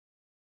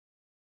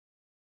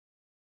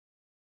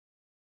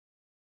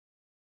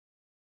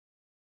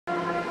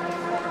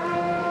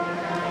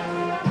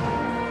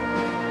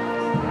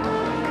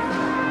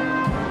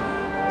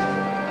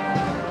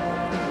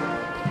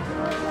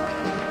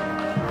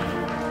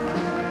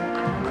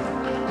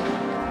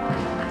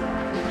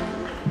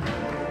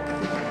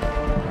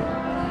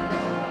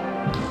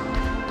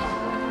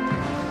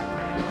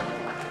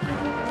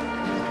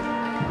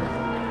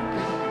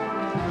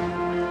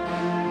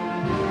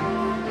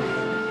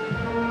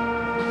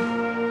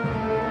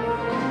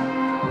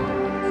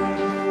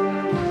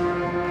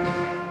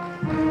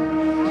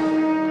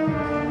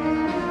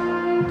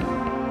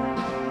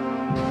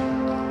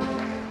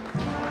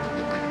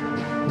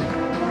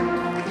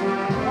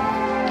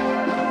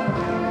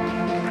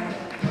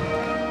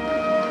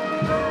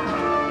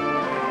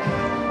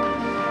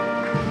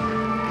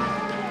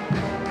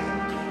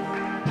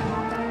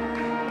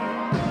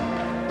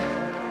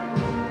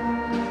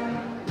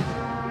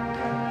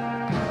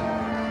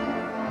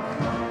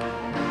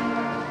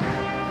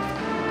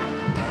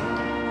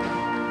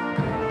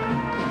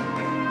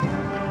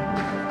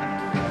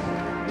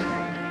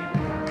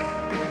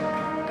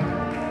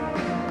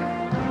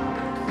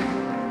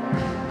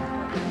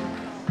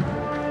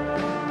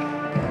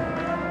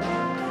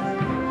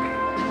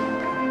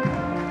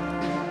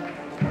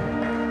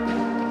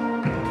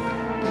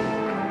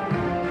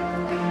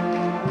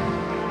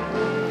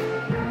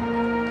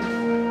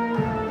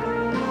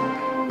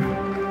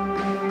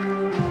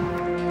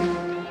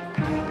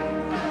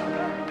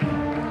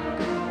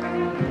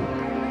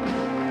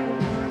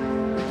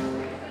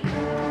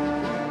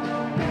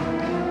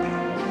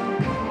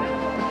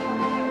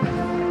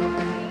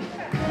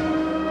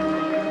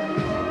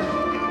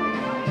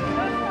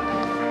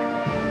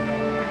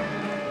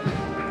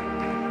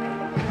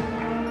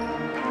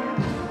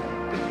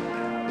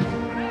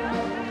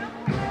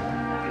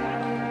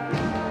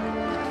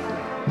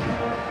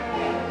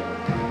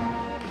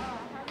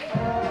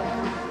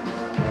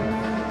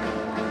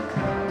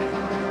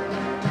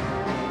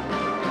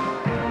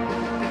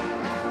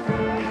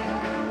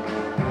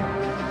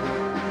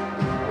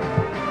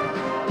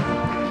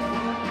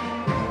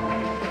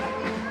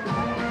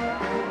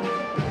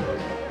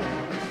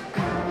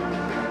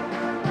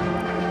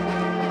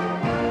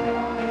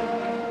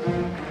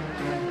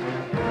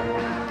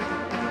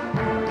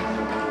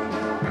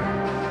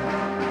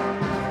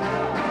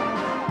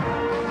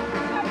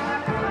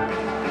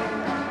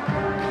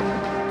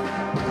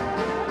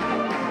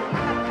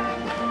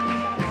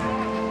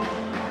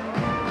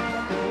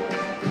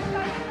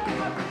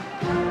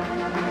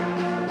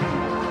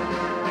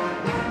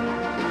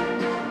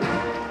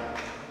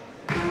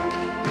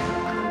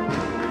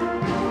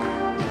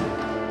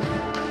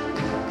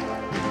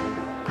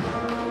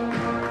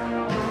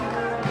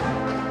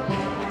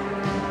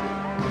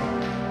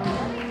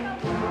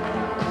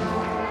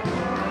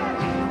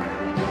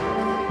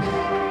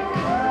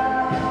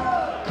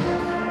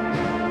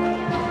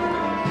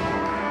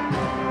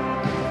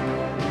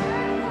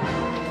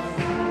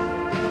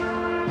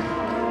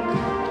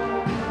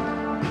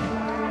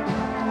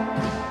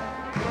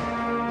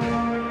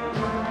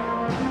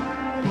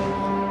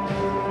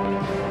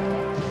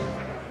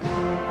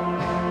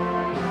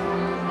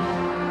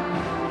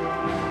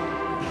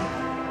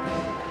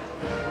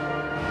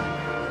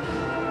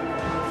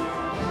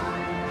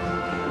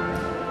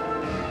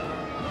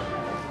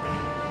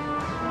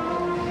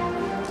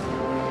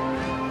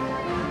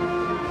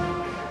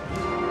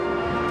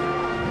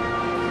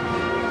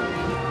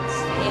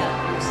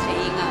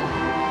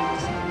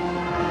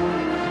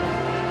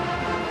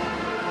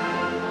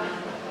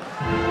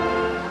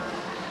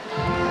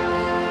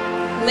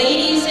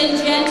Ladies and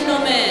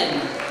gentlemen,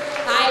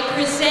 I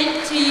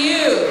present to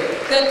you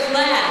the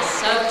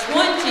class of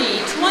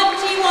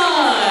 2021.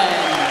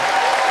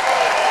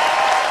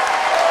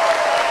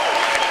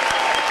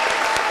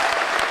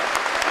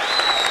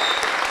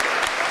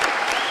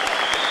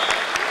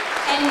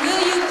 And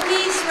will you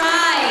please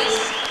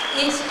rise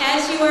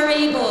as you are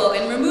able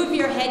and remove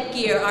your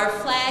headgear. Our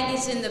flag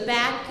is in the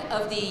back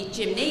of the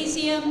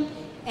gymnasium,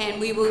 and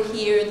we will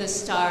hear the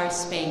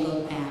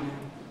Star-Spangled Banner.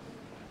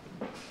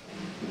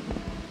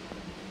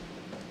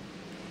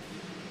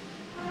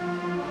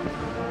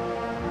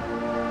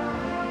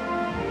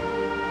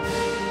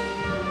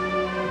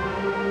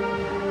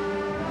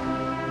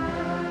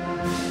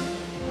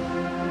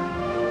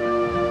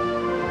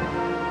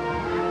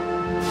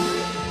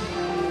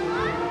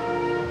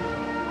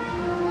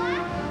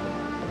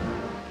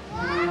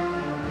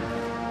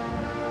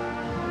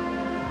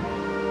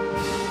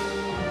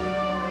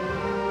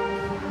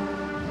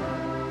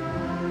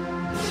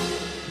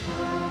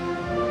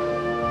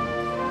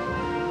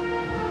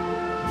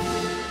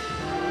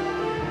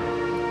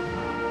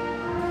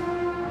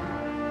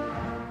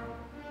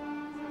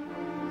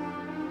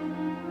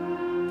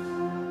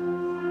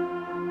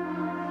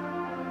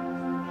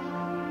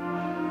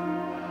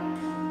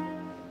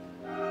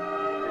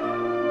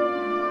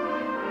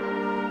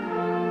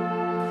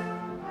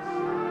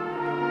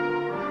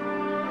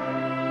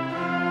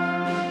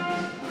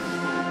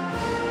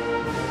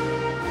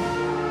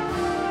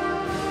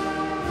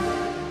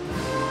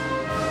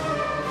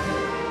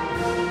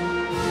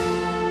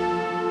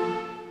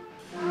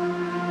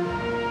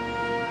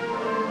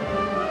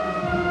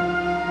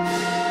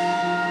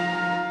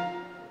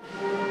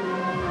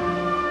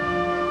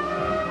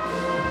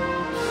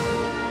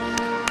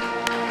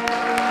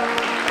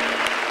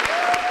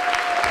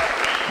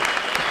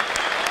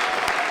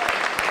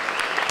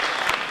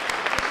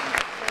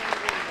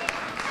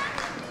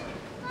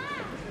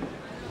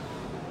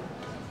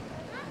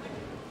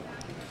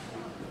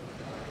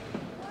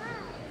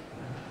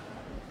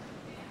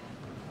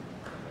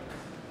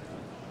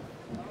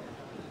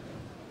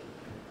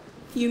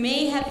 You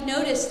may have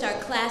noticed our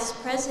class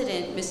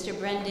president, Mr.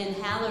 Brendan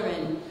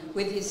Halloran,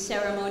 with his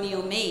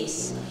ceremonial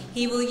mace.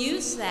 He will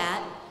use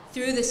that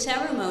through the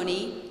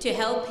ceremony to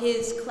help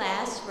his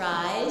class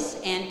rise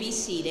and be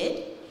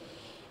seated.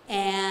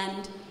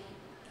 And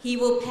he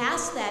will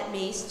pass that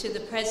mace to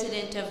the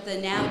president of the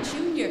now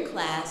junior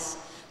class,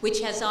 which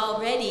has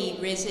already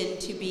risen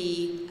to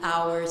be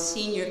our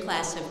senior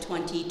class of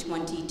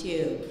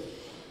 2022.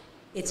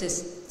 It's a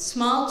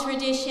small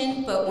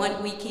tradition, but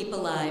one we keep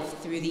alive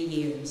through the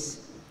years.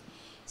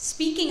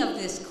 Speaking of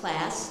this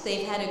class,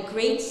 they've had a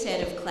great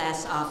set of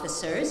class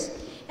officers.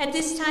 At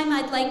this time,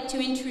 I'd like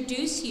to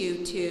introduce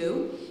you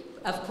to,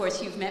 of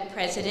course, you've met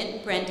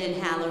President Brendan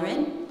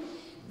Halloran,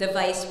 the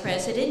Vice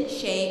President,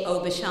 Shay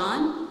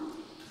Obashan,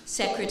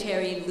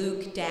 Secretary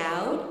Luke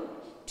Dowd,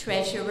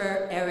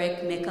 Treasurer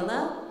Eric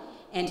Mikola,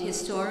 and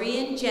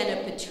Historian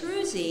Jenna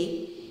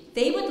Petruzzi.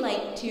 They would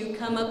like to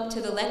come up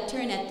to the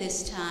lectern at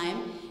this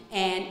time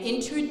and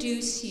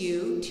introduce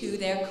you to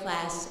their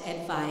class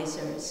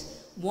advisors,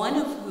 one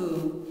of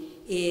whom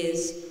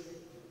is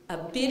a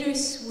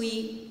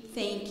bittersweet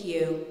thank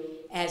you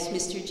as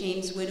Mr.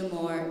 James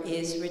Whittemore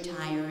is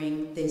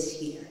retiring this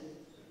year.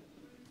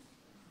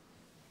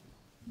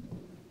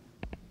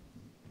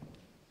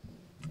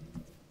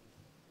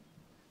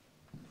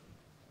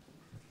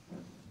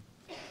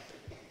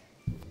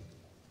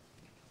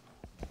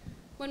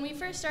 When we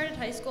first started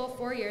high school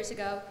 4 years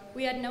ago,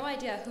 we had no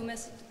idea who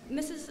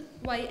Mrs.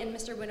 White and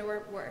Mr.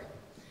 Whittemore were.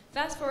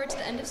 Fast forward to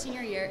the end of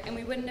senior year, and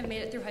we wouldn't have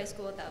made it through high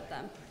school without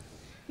them.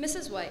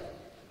 Mrs. White,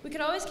 we could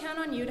always count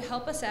on you to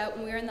help us out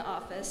when we were in the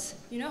office.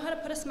 You know how to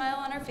put a smile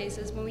on our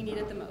faces when we need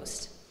it the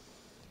most.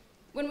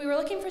 When we were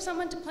looking for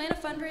someone to plan a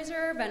fundraiser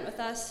or event with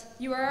us,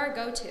 you were our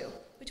go-to.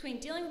 Between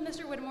dealing with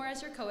Mr. Whittemore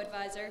as your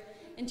co-advisor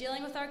and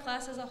dealing with our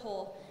class as a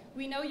whole,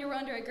 we know you were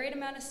under a great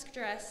amount of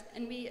stress,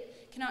 and we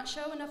cannot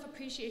show enough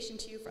appreciation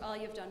to you for all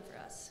you've done for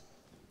us.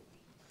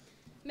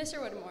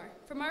 Mr. Whittemore,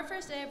 from our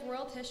first day of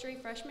world history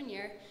freshman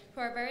year to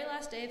our very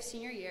last day of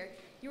senior year,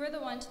 you were the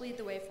one to lead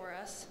the way for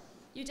us.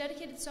 You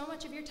dedicated so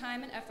much of your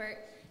time and effort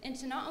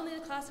into not only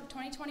the class of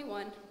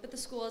 2021, but the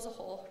school as a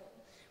whole.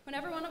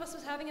 Whenever one of us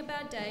was having a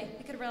bad day,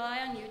 we could rely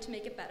on you to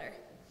make it better.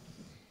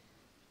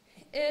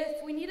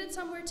 If we needed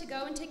somewhere to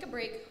go and take a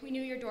break, we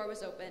knew your door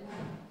was open.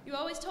 You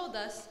always told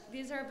us,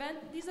 these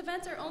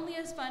events are only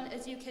as fun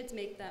as you kids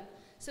make them.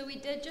 So we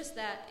did just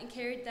that and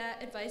carried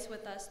that advice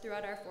with us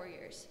throughout our 4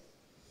 years.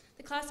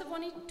 The class of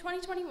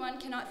 2021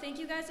 cannot thank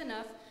you guys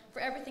enough for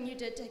everything you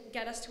did to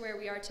get us to where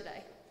we are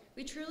today.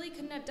 We truly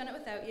couldn't have done it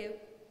without you,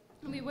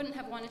 and we wouldn't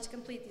have wanted to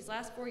complete these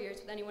last 4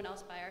 years with anyone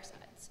else by our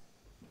sides.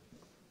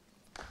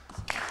 We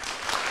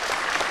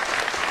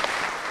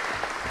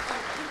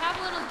have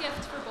a little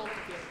gift for both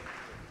of you.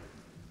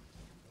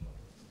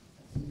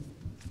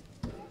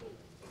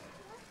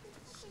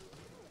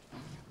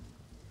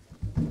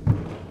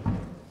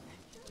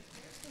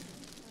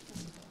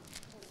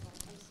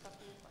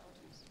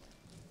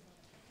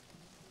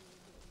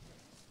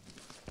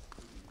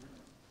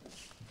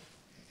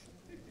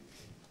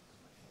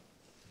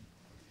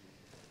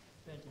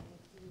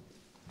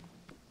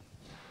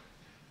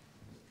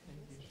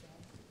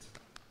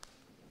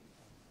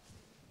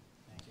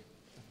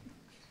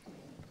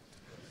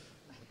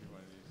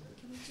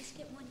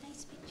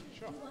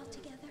 all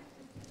together?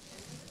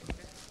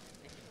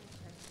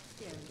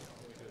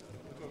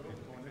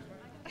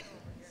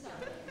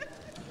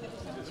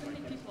 Too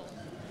many people.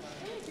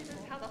 This is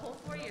how the whole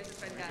 4 years has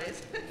been,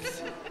 guys.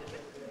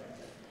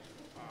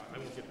 I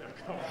won't get that.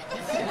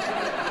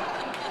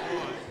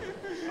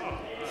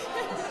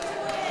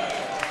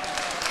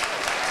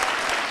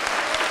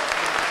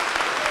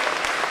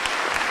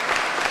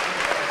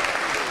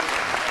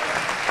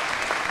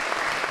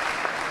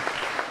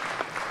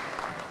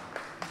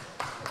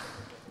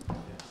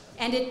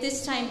 And at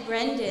this time,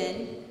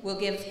 Brendan will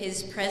give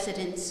his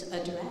president's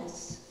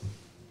address.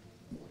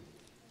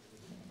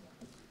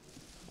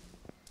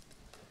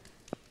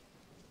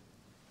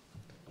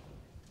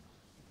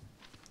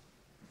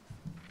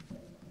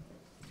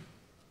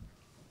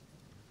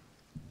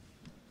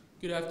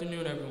 Good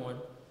afternoon, everyone.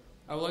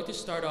 I would like to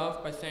start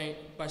off by saying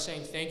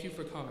thank you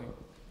for coming.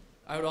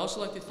 I would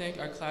also like to thank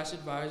our class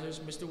advisors,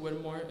 Mr.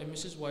 Whittemore and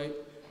Mrs. White,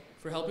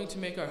 for helping to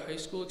make our high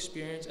school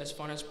experience as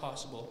fun as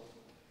possible.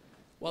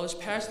 While this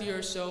past year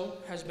or so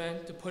has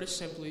been, to put it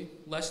simply,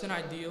 less than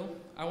ideal,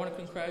 I want to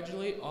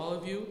congratulate all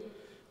of you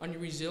on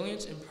your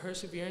resilience and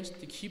perseverance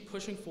to keep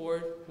pushing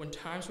forward when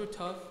times were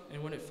tough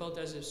and when it felt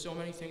as if so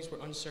many things were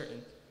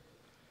uncertain.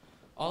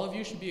 All of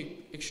you should be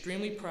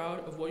extremely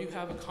proud of what you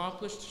have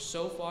accomplished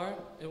so far,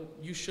 and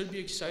you should be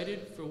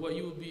excited for what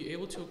you will be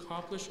able to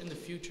accomplish in the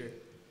future.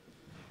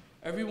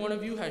 Every one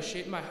of you has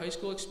shaped my high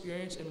school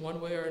experience in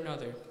one way or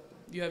another.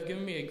 You have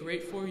given me a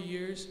great 4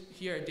 years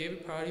here at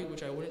David Prouty,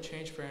 which I wouldn't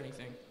change for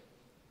anything.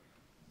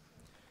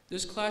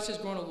 This class has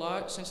grown a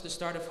lot since the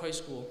start of high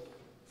school.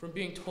 From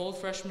being told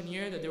freshman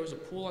year that there was a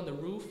pool on the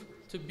roof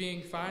to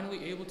being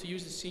finally able to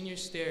use the senior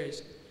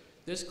stairs,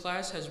 this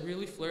class has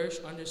really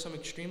flourished under some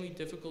extremely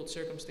difficult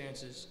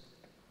circumstances.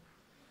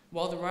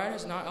 While the ride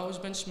has not always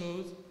been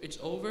smooth, it's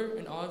over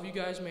and all of you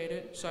guys made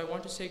it, so I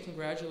want to say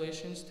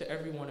congratulations to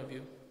every one of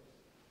you.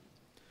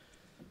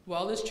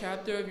 While this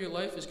chapter of your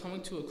life is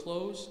coming to a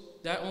close,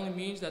 that only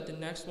means that the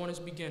next one is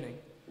beginning.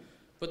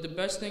 But the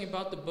best thing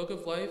about the book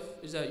of life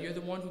is that you're the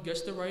one who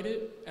gets to write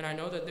it, and I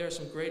know that there are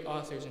some great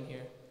authors in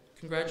here.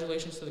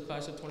 Congratulations to the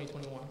class of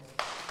 2021.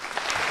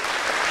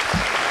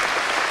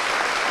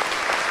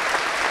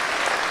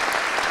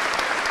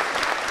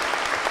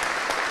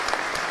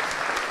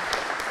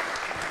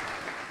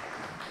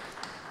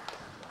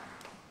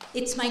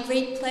 It's my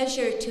great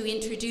pleasure to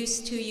introduce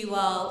to you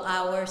all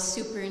our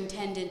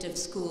Superintendent of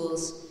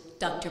Schools,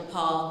 Dr.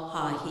 Paul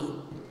Hahi.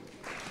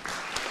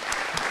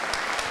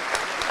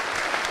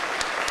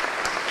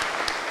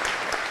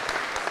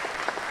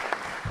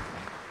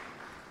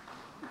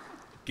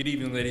 Good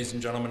evening, ladies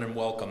and gentlemen, and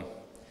welcome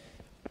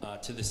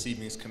to this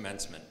evening's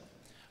commencement.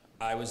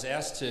 I was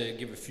asked to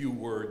give a few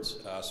words,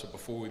 so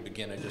before we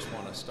begin, I just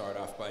want to start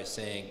off by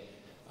saying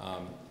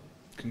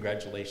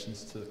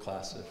congratulations to the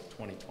class of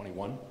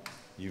 2021.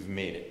 You've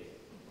made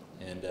it.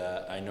 And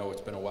I know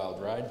it's been a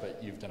wild ride,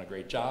 but you've done a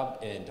great job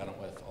and done it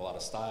with a lot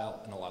of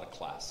style and a lot of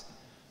class.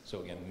 So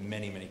again,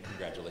 many, many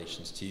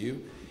congratulations to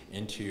you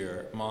and to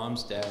your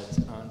moms, dads,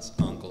 aunts,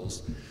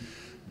 uncles,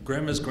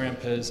 grandmas,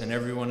 grandpas, and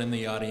everyone in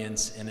the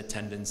audience in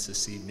attendance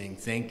this evening.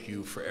 Thank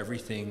you for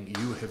everything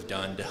you have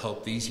done to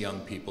help these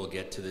young people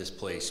get to this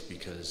place,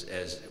 because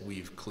as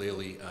we've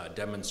clearly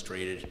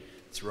demonstrated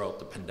throughout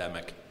the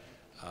pandemic,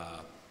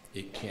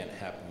 it can't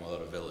happen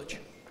without a village.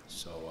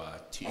 So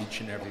to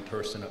each and every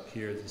person up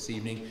here this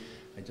evening,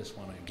 I just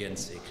want to again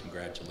say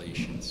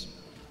congratulations.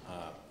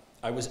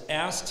 I was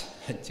asked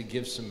to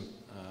give some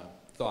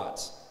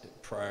thoughts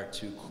prior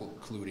to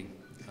concluding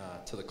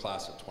to the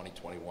class of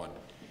 2021.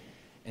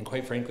 And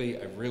quite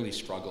frankly, I've really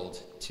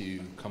struggled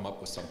to come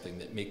up with something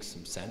that makes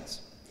some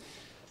sense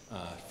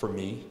for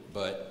me.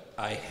 But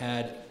I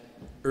had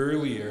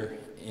earlier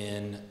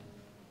in,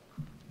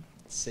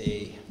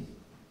 say,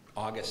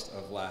 August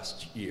of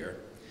last year,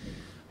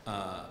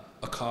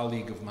 a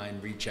colleague of mine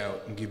reach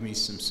out and give me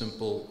some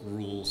simple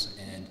rules,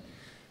 and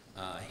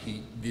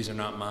these are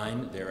not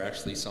mine, they're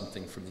actually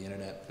something from the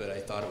internet, but I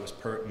thought it was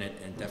pertinent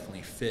and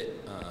definitely fit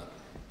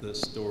the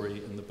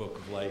story in the book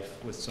of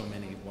life with so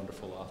many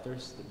wonderful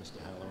authors that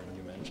Mr. Halloran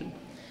you mentioned,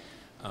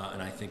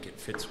 and I think it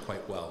fits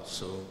quite well.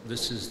 So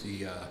this is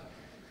the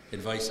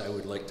advice I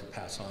would like to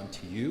pass on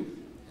to you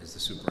as the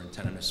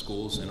superintendent of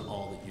schools and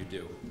all that you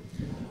do.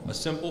 A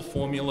simple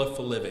formula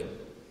for living: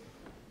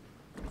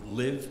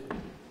 live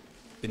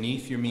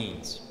beneath your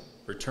means.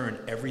 Return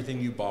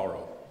everything you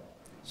borrow.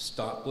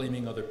 Stop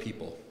blaming other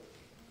people.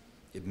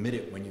 Admit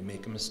it when you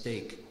make a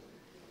mistake.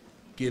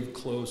 Give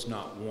clothes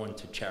not worn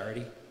to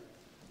charity.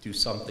 Do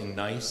something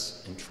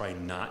nice and try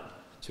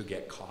not to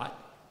get caught.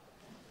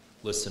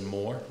 Listen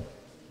more.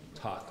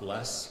 Talk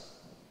less.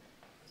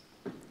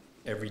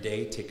 Every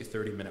day, take a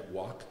 30-minute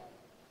walk.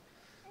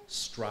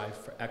 Strive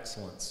for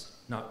excellence,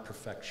 not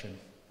perfection.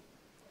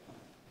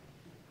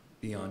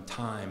 Be on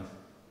time.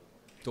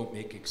 Don't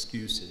make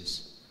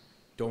excuses.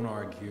 Don't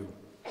argue.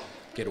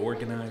 Get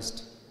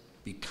organized.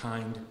 Be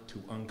kind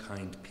to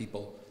unkind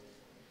people.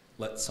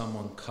 Let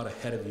someone cut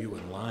ahead of you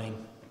in line.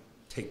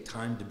 Take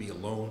time to be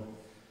alone.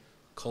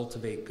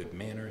 Cultivate good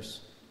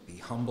manners. Be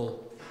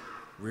humble.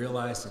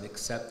 Realize and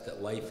accept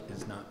that life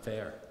is not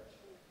fair.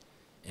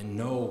 And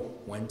know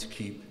when to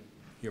keep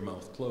your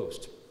mouth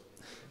closed.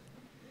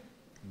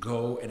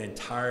 Go an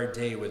entire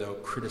day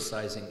without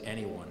criticizing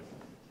anyone.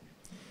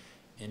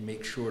 And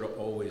make sure to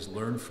always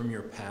learn from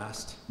your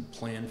past,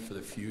 plan for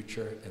the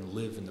future, and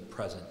live in the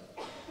present.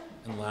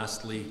 And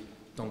lastly,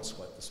 don't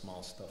sweat the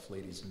small stuff,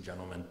 ladies and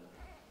gentlemen.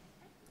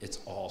 It's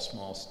all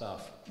small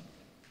stuff.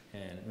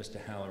 And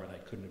Mr. Halloran, I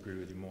couldn't agree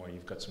with you more.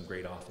 You've got some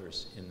great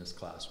authors in this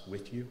class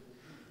with you,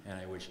 and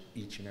I wish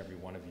each and every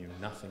one of you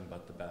nothing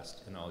but the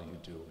best in all you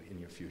do in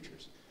your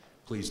futures.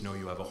 Please know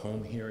you have a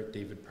home here at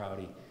David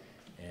Prouty,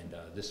 and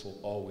this will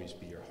always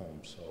be your home,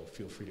 so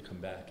feel free to come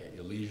back at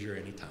your leisure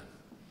anytime.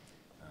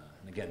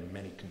 And again,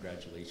 many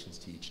congratulations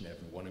to each and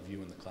every one of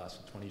you in the class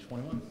of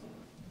 2021.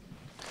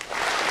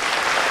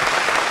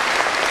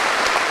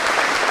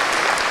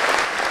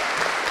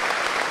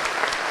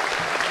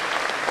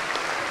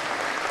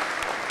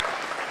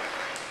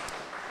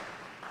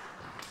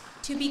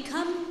 To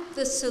become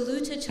the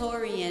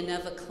salutatorian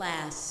of a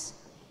class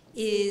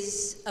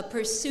is a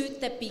pursuit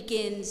that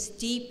begins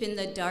deep in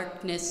the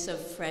darkness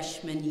of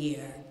freshman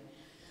year,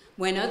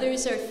 when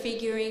others are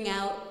figuring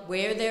out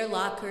where their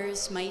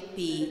lockers might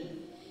be.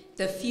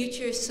 The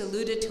future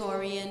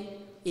salutatorian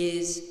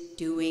is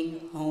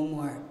doing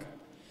homework.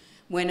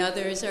 When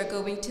others are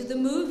going to the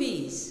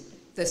movies,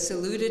 the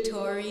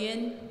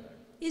salutatorian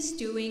is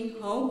doing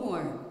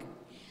homework.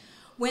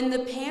 When the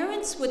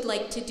parents would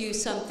like to do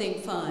something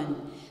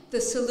fun, the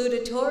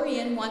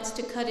salutatorian wants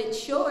to cut it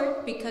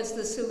short because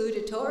the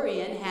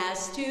salutatorian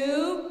has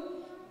to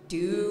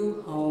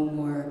do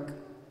homework.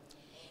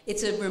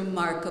 It's a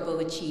remarkable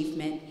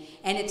achievement,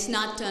 and it's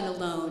not done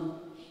alone.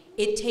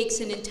 It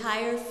takes an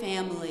entire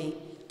family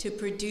to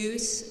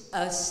produce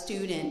a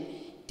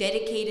student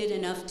dedicated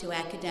enough to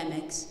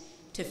academics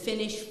to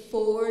finish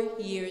 4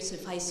 years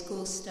of high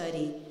school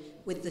study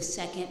with the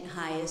second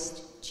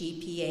highest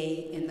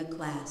GPA in the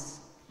class.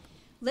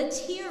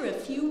 Let's hear a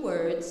few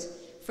words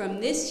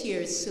from this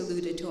year's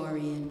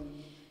salutatorian,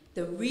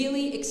 the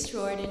really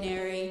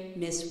extraordinary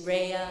Miss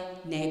Rhea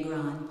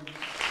Negron.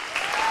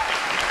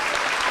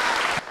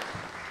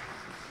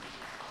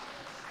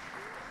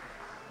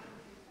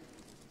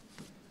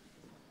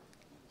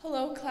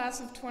 Hello, class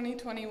of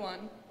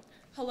 2021.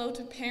 Hello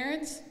to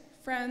parents,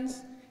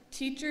 friends,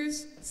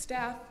 teachers,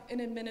 staff,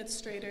 and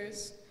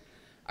administrators.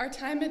 Our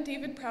time at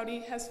David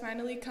Prouty has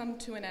finally come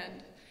to an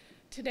end.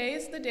 Today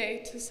is the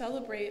day to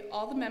celebrate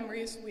all the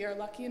memories we are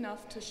lucky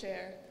enough to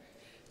share.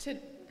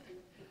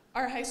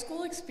 Our high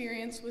school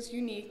experience was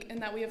unique in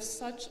that we have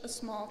such a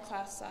small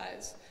class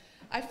size.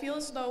 I feel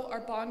as though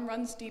our bond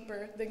runs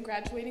deeper than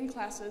graduating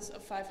classes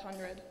of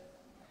 500.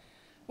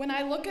 When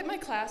I look at my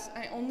class,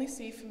 I only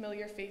see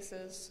familiar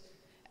faces.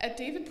 At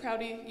David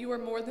Prouty, you are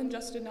more than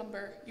just a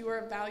number. You are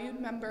a valued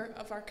member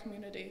of our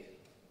community.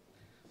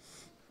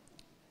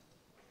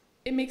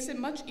 It makes it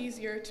much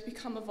easier to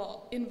become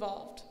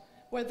involved.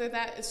 Whether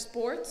that is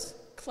sports,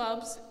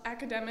 clubs,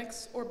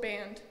 academics, or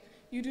band,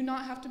 you do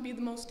not have to be the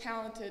most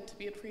talented to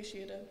be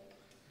appreciated.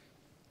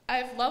 I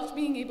have loved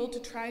being able to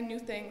try new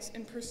things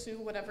and pursue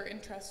whatever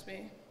interests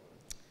me.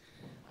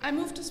 I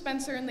moved to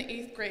Spencer in the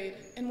 8th grade,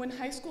 and when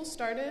high school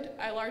started,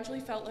 I largely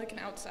felt like an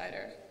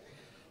outsider.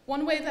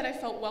 One way that I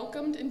felt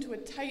welcomed into a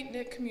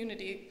tight-knit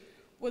community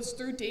was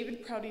through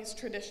David Prouty's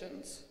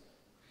traditions.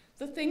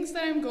 The things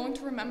that I'm going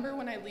to remember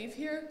when I leave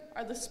here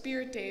are the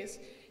Spirit Days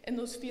and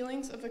those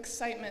feelings of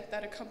excitement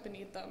that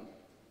accompanied them.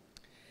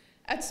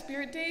 At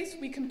Spirit Days,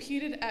 we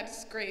competed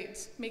as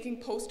grades,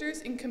 making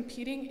posters and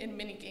competing in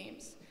mini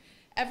games.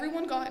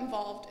 Everyone got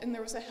involved, and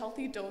there was a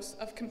healthy dose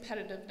of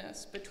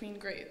competitiveness between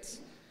grades.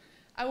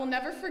 I will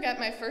never forget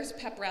my first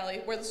pep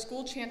rally where the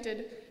school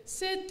chanted,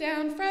 "Sit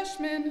down,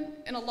 freshmen,"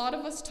 and a lot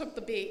of us took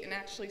the bait and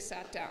actually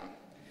sat down.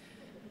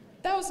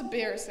 That was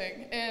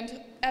embarrassing,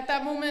 and at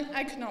that moment,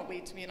 I could not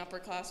wait to be an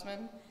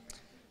upperclassman.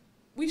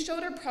 We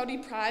showed our Prouty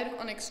pride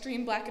on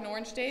extreme black and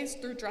orange days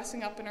through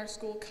dressing up in our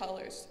school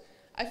colors.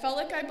 I felt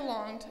like I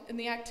belonged, and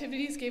the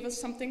activities gave us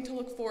something to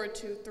look forward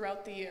to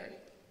throughout the year.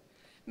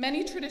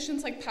 Many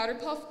traditions like Powder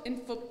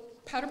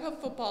Puff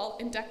football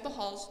and Deck the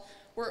Halls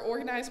were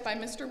organized by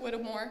Mr.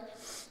 Whittemore,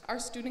 our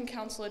student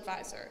council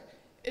advisor.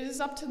 It is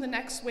up to the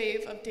next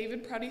wave of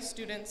David Prouty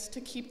students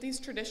to keep these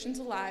traditions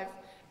alive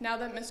now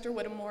that Mr.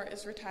 Whittemore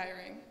is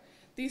retiring.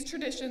 These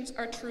traditions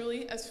are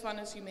truly as fun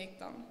as you make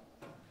them.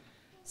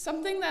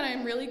 Something that I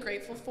am really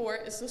grateful for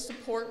is the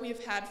support we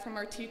have had from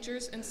our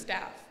teachers and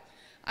staff.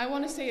 I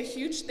want to say a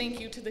huge thank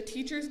you to the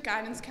teachers,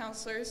 guidance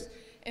counselors,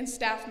 and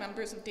staff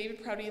members of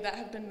David Prouty that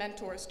have been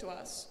mentors to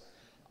us.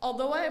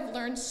 Although I have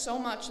learned so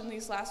much in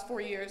these last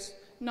 4 years,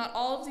 not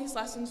all of these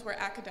lessons were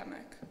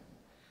academic.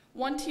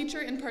 One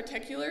teacher in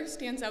particular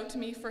stands out to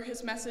me for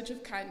his message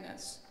of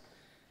kindness.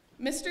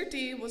 Mr.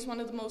 D was one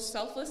of the most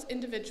selfless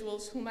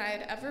individuals whom I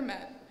had ever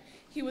met.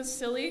 He was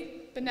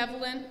silly,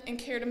 benevolent, and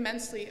cared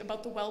immensely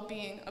about the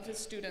well-being of his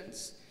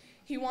students.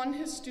 He wanted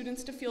his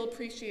students to feel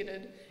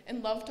appreciated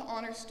and loved to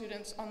honor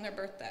students on their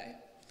birthday.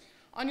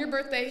 On your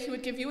birthday, he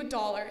would give you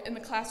 $1 and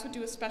the class would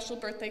do a special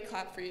birthday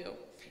clap for you.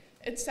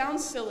 It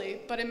sounds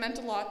silly, but it meant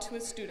a lot to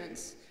his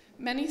students.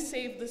 Many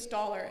saved this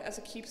dollar as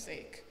a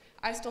keepsake.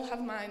 I still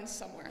have mine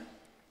somewhere.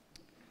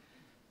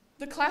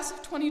 The class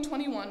of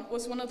 2021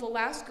 was one of the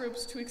last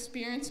groups to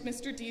experience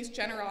Mr. D's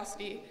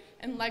generosity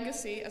and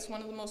legacy as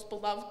one of the most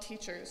beloved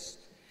teachers.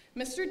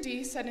 Mr.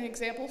 D set an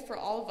example for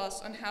all of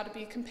us on how to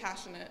be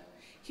compassionate.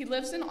 He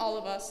lives in all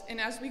of us, and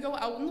as we go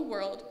out in the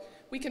world,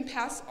 we can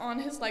pass on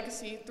his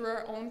legacy through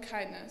our own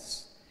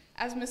kindness.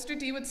 As Mr.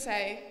 D would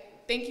say,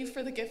 thank you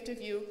for the gift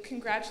of you.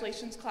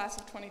 Congratulations, class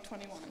of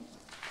 2021.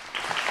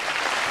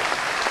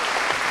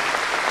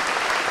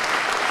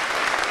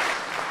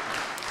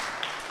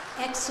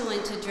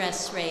 Excellent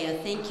address, Rhea.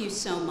 Thank you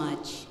so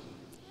much.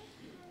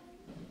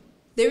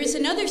 There is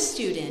another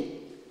student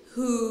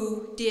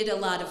who did a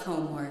lot of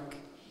homework.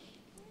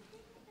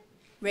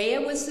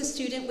 Rhea was the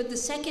student with the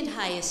second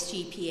highest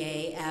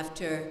GPA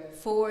after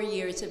 4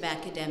 years of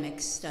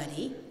academic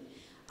study.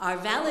 Our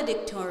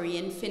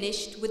valedictorian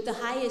finished with the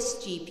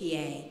highest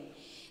GPA.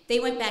 They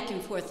went back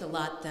and forth a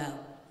lot, though,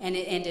 and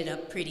it ended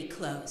up pretty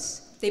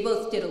close. They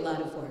both did a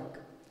lot of work.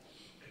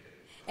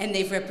 And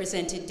they've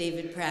represented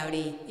David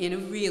Prouty in a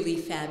really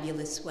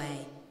fabulous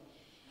way.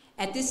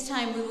 At this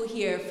time, we will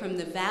hear from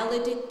the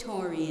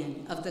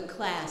valedictorian of the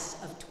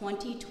class of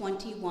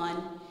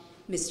 2021,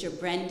 Mr.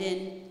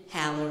 Brendan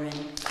Halloran.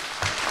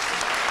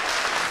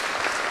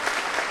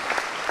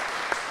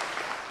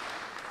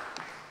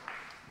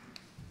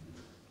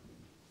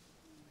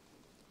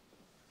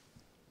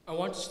 I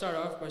want to start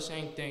off by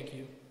saying thank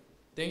you.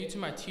 Thank you to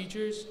my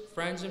teachers,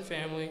 friends, and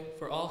family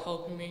for all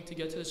helping me to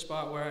get to the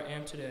spot where I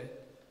am today.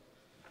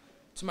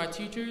 To my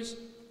teachers,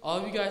 all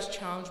of you guys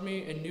challenged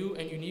me in new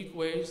and unique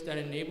ways that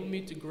enabled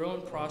me to grow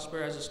and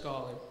prosper as a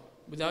scholar.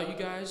 Without you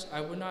guys,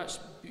 I would not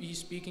be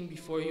speaking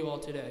before you all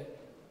today.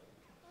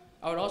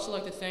 I would also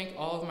like to thank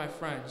all of my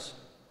friends.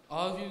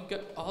 All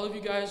of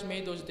you guys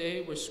made those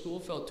days where school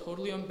felt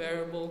totally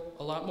unbearable,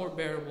 a lot more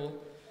bearable,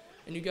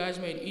 and you guys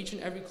made each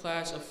and every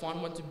class a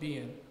fun one to be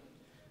in.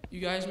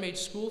 You guys made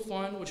school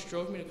fun, which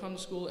drove me to come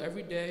to school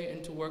every day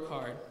and to work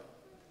hard.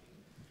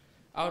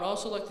 I would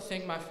also like to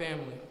thank my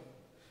family.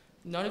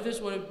 None of this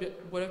would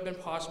have been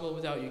possible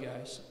without you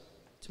guys.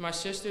 To my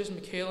sisters,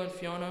 Michaela and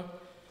Fiona,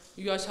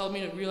 you guys helped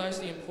me to realize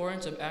the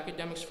importance of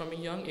academics from a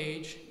young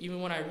age,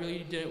 even when I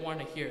really didn't want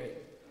to hear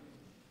it.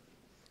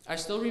 I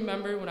still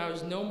remember when I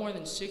was no more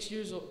than 6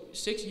 years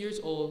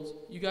old,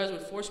 you guys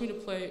would force me to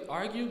play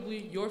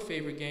arguably your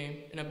favorite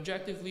game and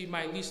objectively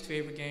my least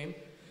favorite game,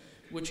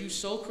 which you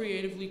so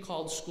creatively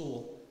called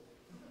school.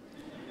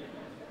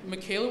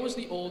 Michaela was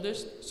the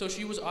oldest, so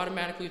she was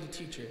automatically the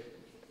teacher.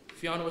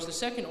 Fiona was the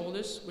second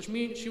oldest, which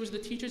means she was the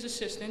teacher's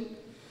assistant,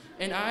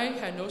 and I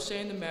had no say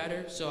in the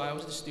matter, so I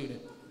was the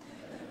student.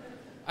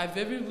 I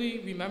vividly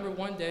remember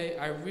one day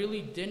I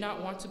really did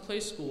not want to play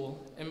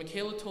school, and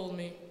Michaela told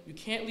me, you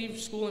can't leave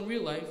school in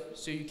real life,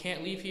 so you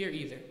can't leave here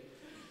either,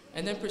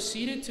 and then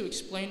proceeded to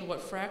explain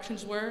what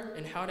fractions were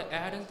and how to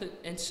add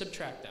and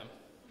subtract them.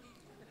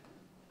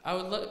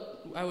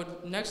 I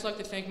would next like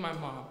to thank my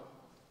mom.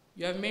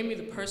 You have made me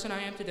the person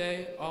I am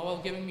today, all while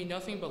giving me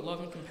nothing but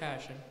love and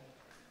compassion.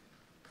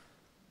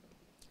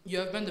 You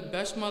have been the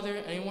best mother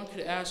anyone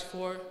could ask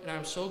for, and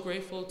I'm so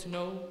grateful to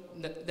know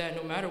that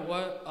no matter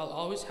what, I'll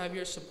always have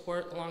your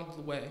support along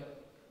the way.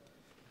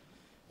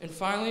 And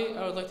finally,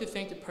 I would like to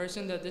thank the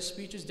person that this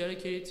speech is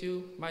dedicated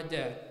to, my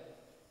dad.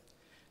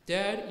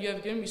 Dad, you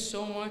have given me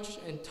so much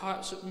and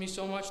taught me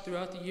so much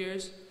throughout the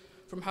years,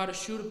 from how to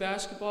shoot a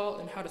basketball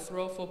and how to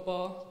throw a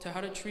football, to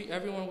how to treat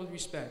everyone with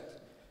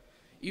respect.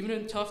 Even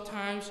in tough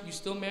times, you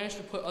still manage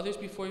to put others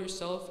before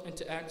yourself and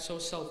to act so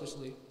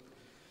selflessly.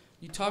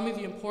 You taught me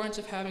the importance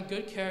of having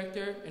good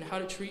character and how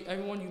to treat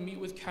everyone you meet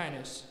with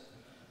kindness.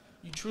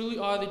 You truly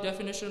are the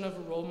definition of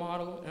a role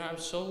model, and I'm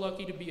so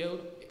lucky to be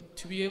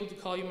able to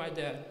call you my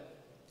dad.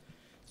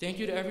 Thank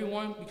you to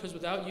everyone, because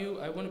without you,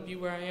 I wouldn't be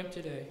where I am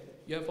today.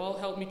 You have all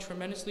helped me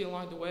tremendously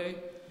along the way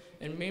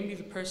and made me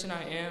the person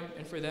I am,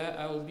 and for that,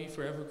 I will be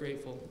forever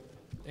grateful.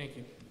 Thank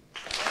you.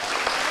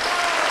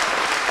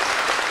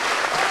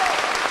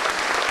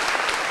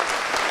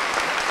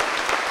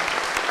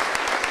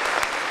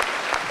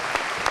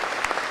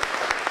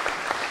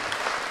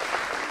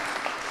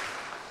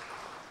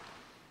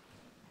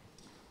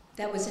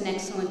 That was an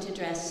excellent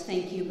address.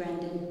 Thank you,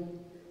 Brendan.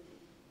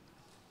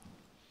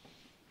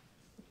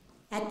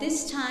 At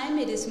this time,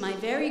 it is my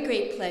very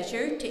great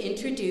pleasure to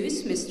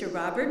introduce Mr.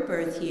 Robert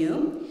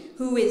Berthiaume,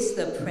 who is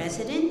the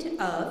president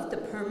of the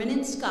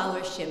Permanent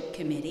Scholarship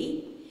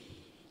Committee.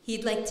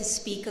 He'd like to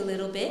speak a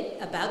little bit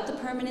about the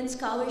Permanent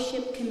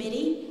Scholarship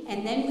Committee,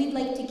 and then we'd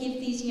like to give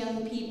these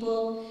young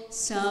people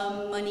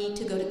some money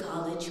to go to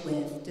college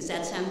with. Does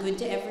that sound good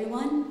to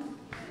everyone?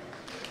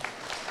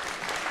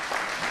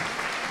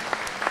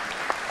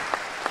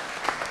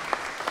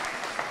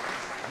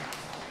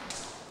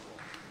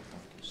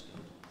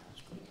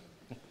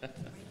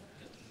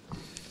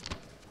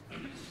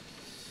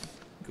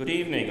 Good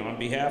evening. On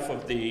behalf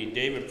of the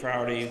David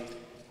Prouty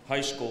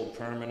High School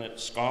Permanent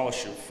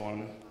Scholarship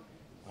Fund,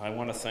 I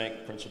want to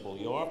thank Principal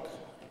York,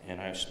 and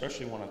I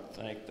especially want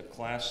to thank the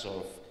class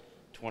of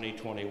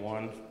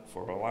 2021,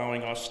 for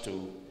allowing us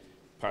to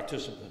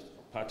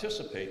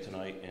participate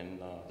tonight in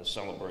the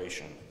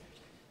celebration.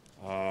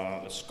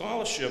 The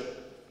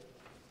scholarship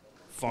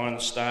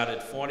fund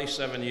started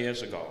 47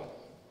 years ago.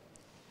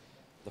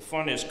 The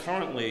fund is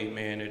currently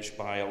managed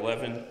by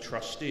 11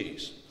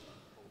 trustees,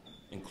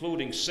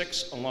 including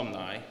 6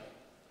 alumni,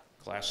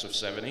 class of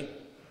 70,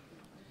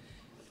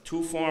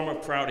 2 former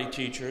Prouty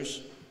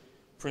teachers,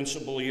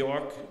 Principal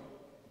York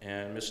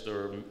and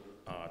Mr.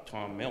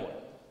 Tom Miller.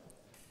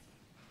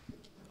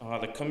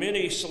 The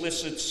committee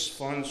solicits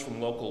funds from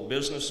local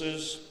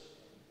businesses,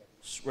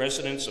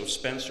 residents of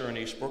Spencer and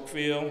East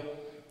Brookfield,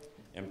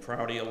 and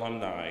Prouty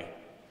alumni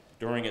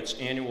during its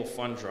annual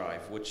fund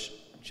drive, which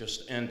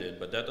just ended,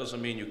 but that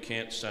doesn't mean you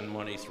can't send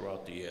money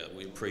throughout the year.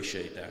 We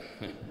appreciate that.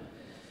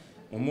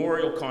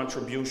 Memorial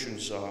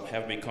contributions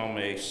have become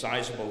a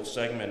sizable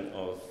segment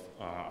of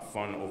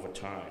fund over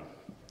time.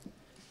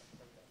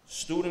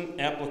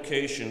 Student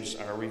applications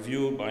are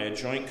reviewed by a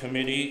joint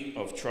committee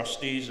of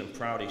trustees and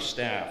Prouty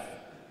staff,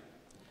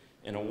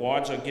 and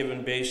awards are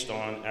given based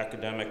on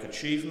academic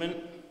achievement,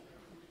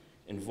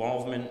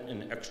 involvement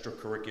in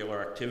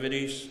extracurricular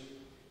activities,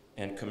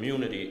 and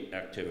community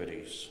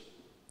activities.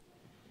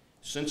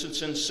 Since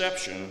its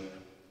inception,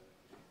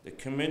 the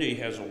committee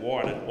has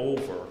awarded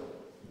over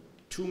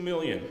 $2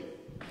 million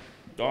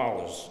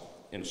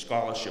in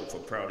scholarship for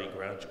Prouty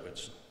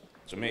graduates.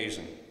 It's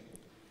amazing.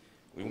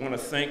 We want to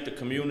thank the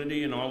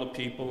community and all the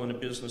people and the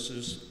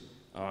businesses.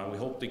 We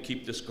hope to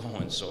keep this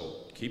going, so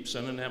keep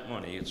sending that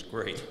money. It's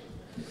great.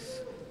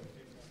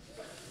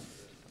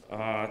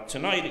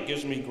 Tonight, it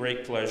gives me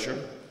great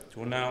pleasure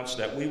to announce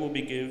that we will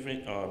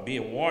be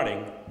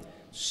awarding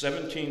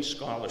 17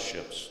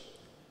 scholarships,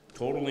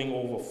 totaling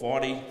over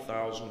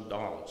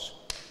 $40,000.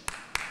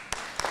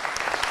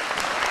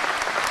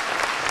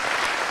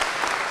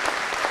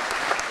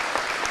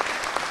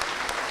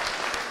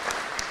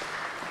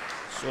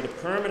 So the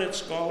Permanent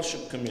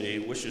Scholarship Committee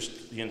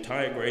wishes the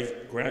entire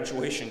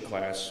graduation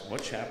class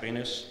much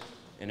happiness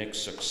and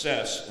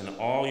success in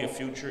all your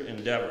future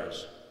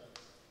endeavors.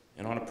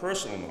 And on a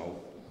personal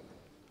note,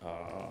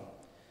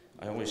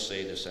 I always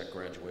say this at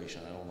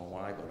graduation. I don't know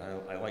why, but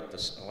I like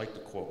this. I like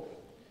the quote.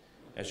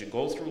 As you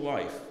go through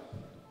life,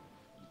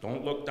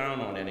 don't look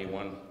down on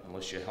anyone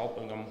unless you're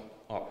helping them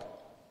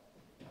up.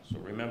 So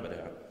remember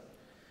that.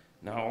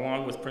 Now,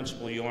 along with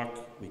Principal York,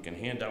 we can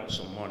hand out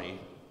some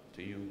money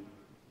to you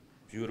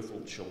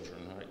beautiful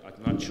children,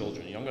 not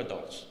children, young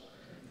adults.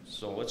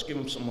 So let's give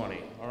them some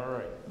money. All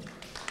right.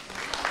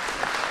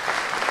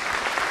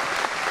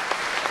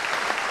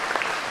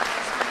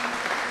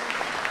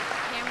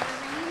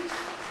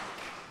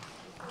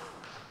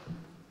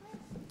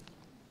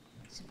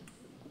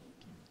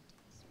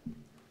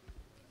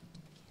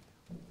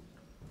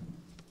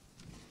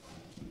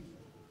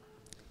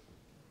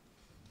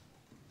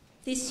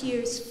 This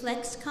year's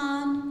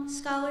FlexCon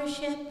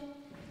Scholarship,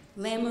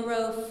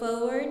 Lamoureux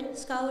Forward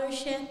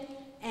Scholarship,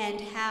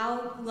 and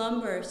Howe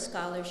Lumber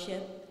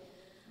Scholarship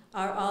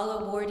are all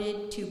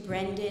awarded to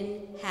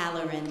Brendan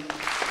Halloran.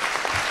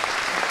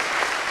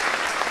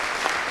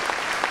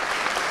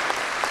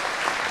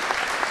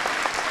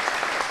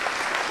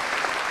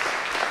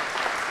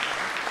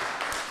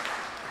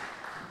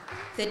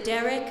 The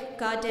Derek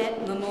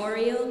Gaudette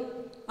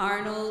Memorial,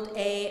 Arnold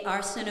A.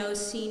 Arsenault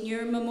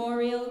Sr.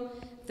 Memorial,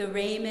 the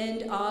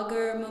Raymond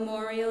Auger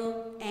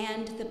Memorial,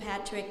 and the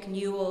Patrick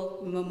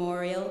Newell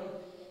Memorial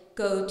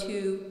go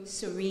to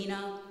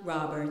Serena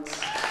Roberts.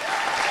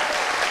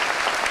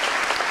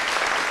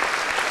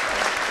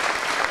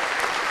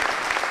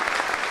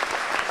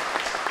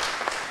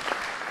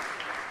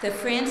 The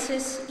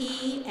Francis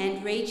E.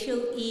 and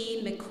Rachel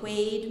E.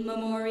 McQuaid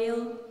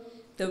Memorial,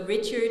 the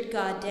Richard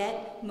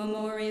Gaudette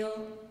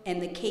Memorial, and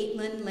the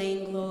Caitlin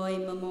Langlois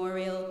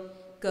Memorial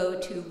go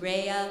to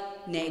Rhea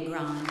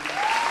Negron.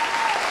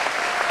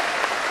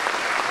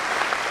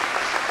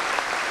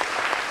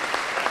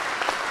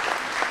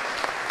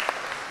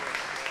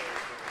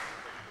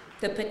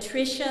 The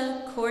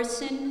Patricia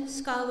Corson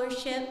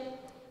Scholarship,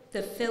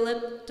 the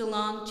Philip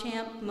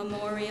DeLongchamp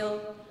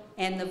Memorial,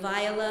 and the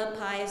Viola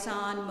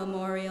Paisan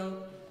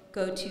Memorial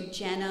go to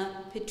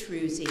Jenna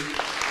Petruzzi.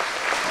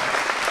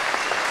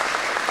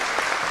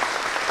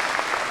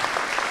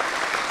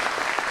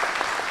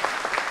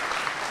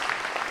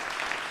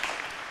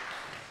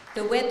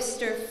 The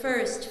Webster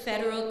First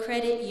Federal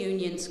Credit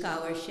Union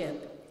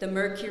Scholarship, the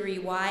Mercury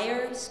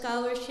Wire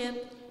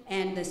Scholarship,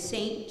 and the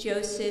St.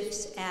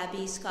 Joseph's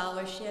Abbey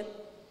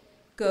Scholarship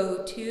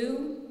go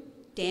to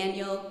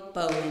Daniel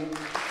Bowen.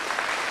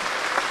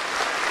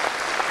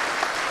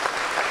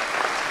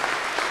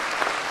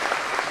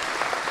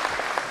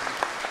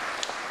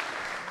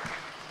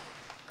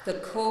 The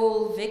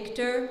Cole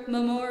Victor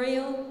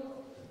Memorial,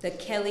 the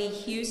Kelly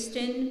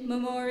Houston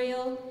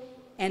Memorial,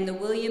 and the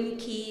William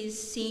Keyes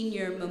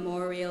Senior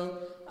Memorial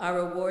are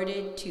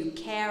awarded to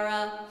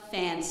Cara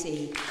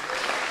Fancy.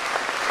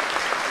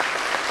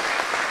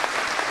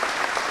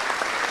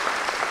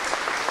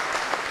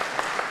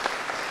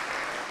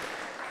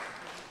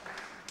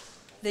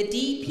 the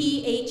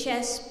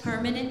DPHS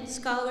Permanent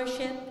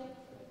Scholarship,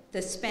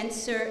 the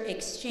Spencer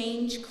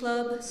Exchange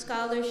Club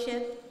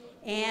Scholarship,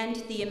 and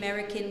the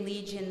American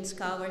Legion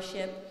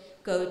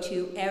Scholarship go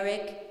to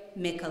Eric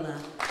Mikola.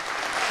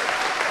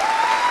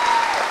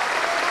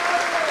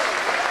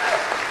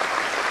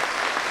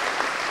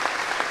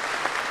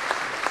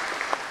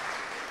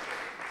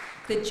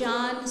 The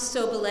John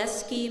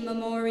Sobolewski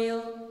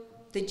Memorial,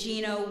 the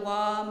Gino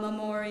Waugh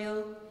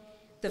Memorial,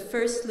 the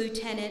First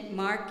Lieutenant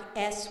Mark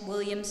S.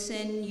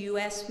 Williamson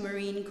U.S.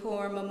 Marine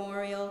Corps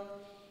Memorial,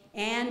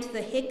 and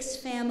the Hicks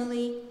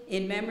family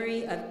in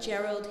memory of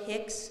Gerald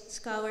Hicks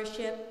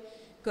Scholarship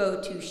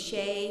go to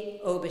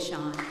Shay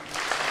Obashan.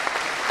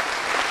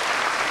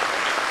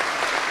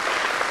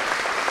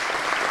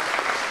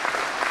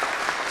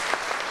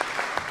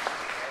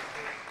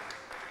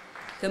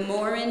 The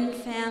Morin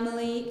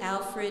family,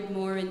 Alfred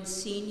Morin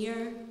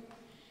Sr.,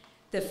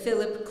 the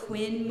Philip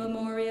Quinn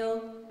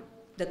Memorial,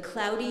 the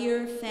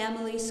Cloutier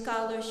Family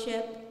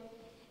Scholarship,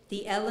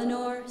 the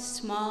Eleanor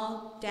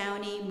Small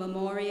Downey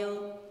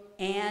Memorial,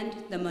 and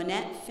the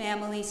Monette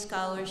Family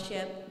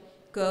Scholarship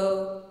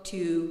go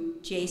to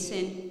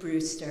Jason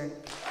Brewster.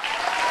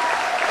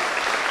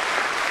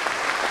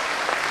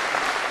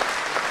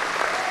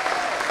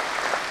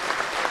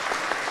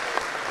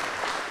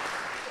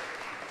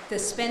 The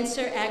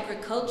Spencer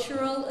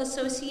Agricultural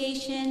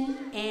Association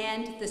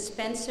and the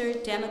Spencer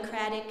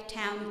Democratic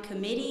Town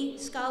Committee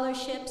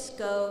scholarships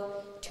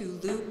go to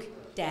Luke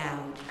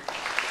Dowd.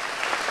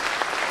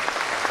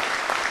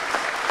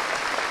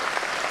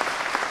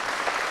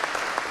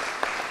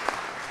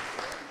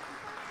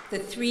 The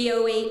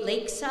 308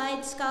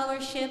 Lakeside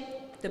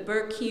Scholarship, the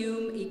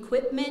Burkhume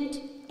Equipment,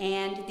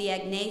 and the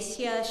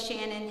Agnacia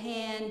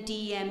Shanahan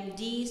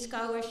DMD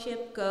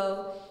Scholarship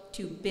go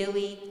to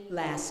Billy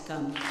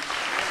Lascombe.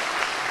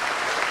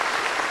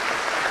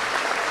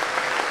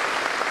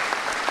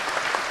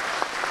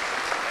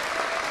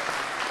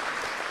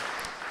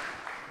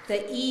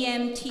 The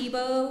E.M.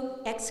 Tebow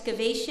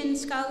Excavation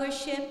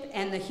Scholarship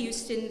and the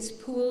Houston's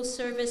Pool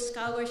Service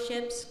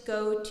Scholarships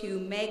go to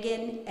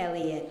Megan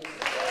Elliott.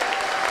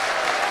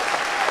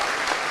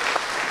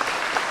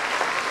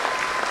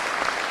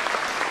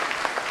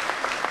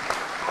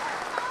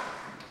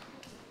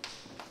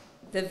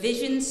 The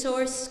Vision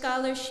Source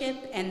Scholarship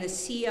and the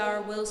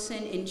C.R.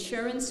 Wilson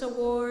Insurance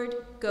Award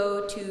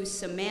go to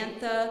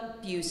Samantha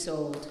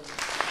Busold.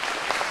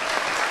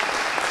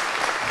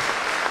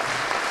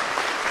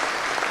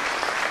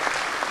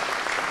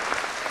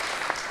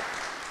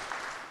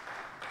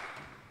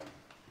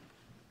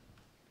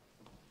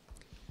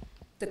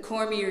 The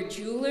Cormier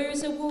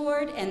Jewelers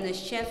Award and the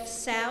Chef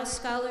Sow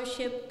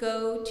Scholarship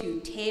go to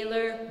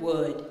Taylor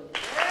Wood.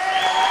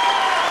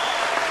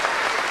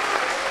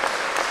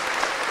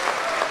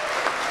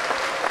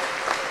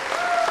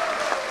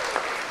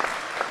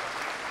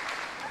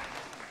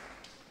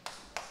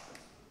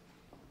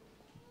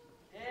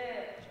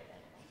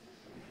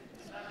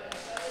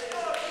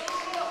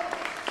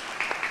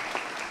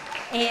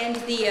 And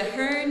the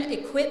Ahern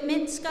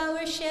Equipment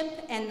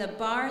Scholarship and the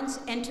Barnes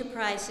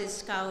Enterprises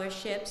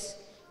Scholarships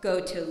go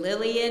to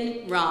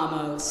Lillian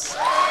Ramos.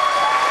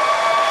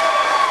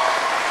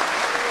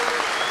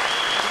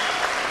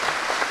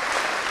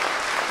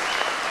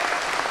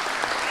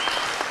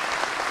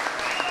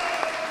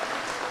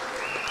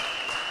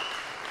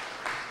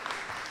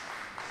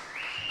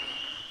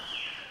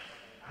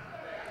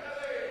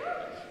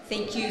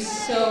 Thank you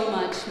so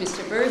much,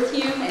 Mr.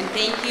 Berthume, and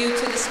thank you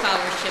to the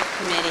Scholarship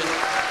Committee.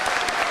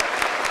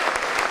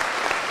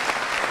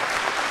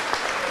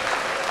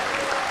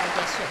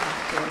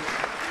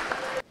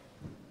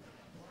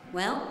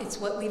 Well, it's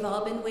what we've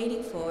all been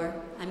waiting for.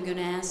 I'm going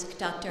to ask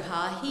Dr.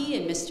 Hahi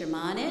and Mr.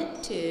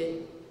 Monnet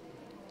to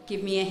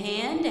give me a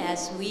hand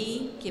as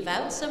we give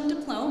out some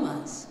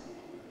diplomas.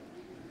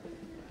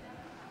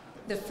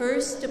 The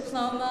first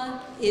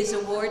diploma is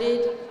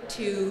awarded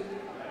to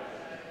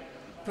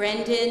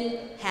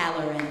Brendan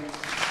Halloran.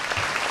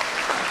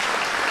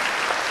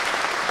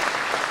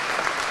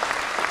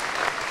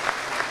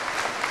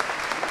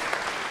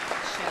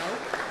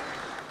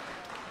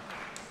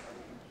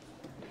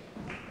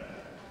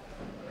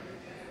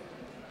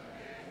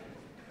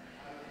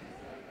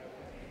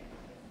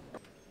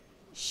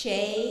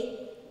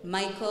 Shay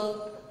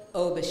Michael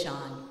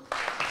Obashan.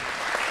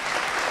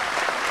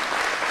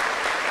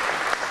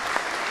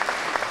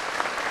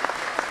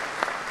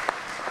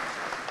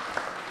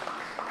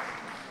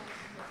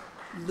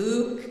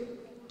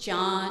 Luke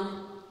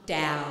John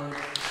Dowd.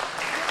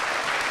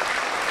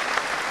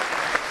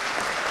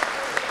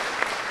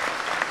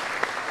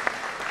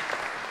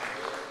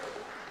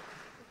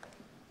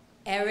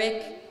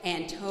 Eric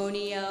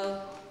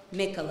Antonio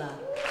Mikola.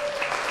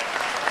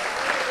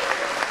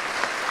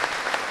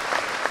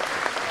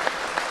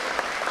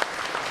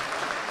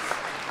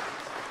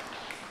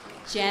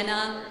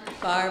 Jenna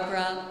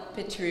Barbara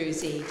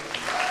Petruzzi.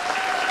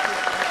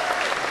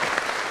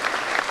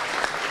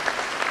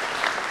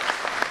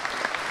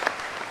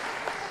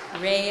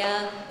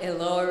 Rhea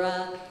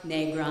Elora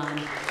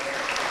Negron.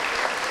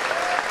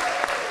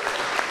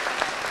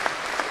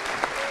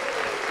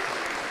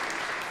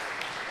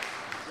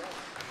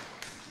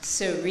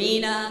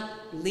 Serena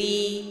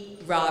Lee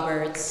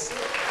Roberts.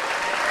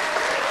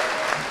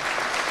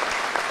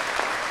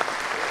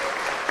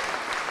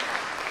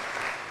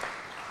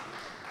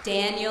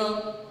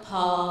 Daniel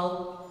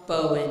Paul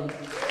Bowen.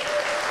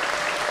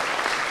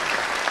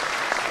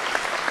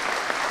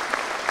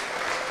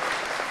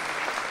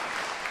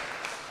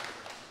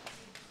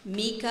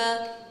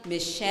 Mika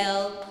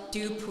Michelle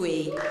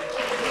Dupuy.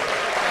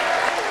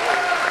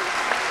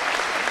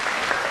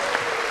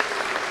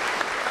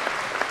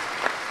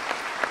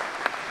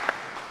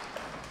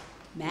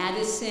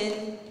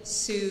 Madison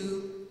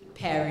Sue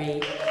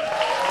Perry.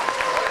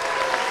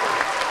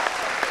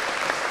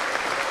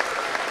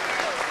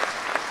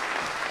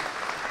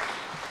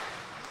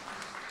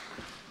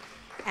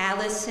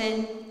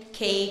 Allison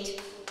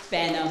Kate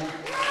Benham.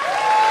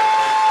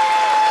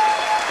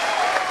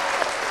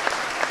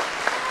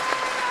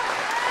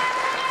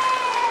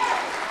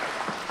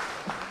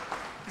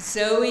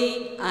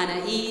 Zoe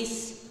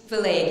Anais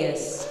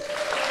Villegas.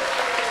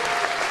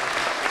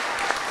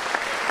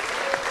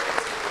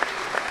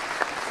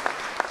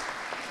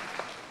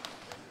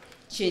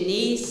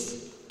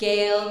 Janice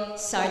Gail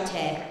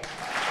Sarté.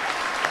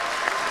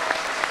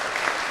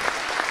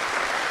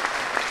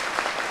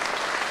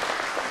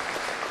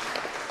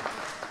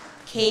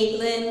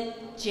 Caitlin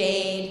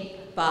Jade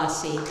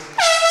Bossy.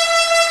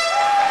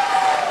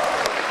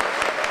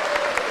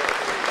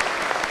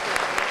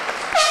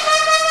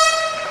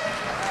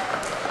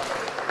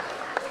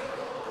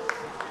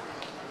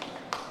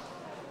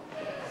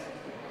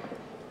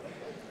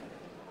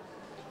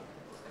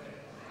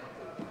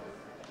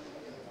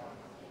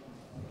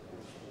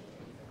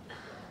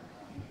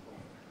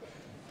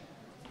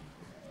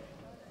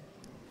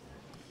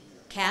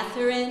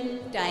 Catherine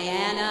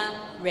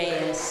Diana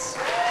Reyes.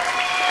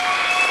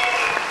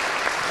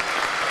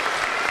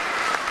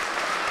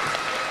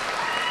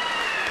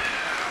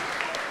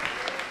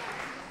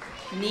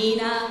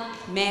 Nina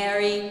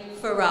Mary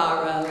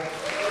Ferraro.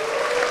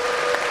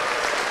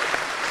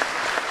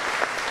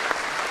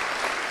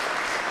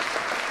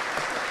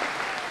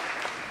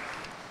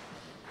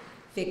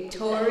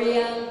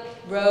 Victoria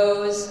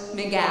Rose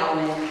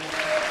McGowan.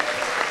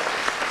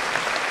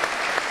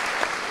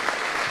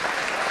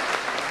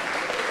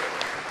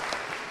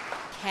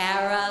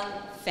 Cara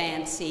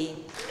Fancy.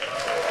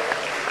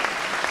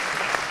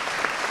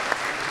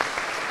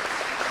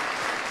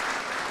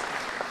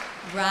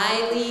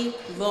 Riley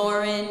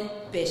Lauren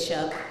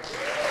Bishop.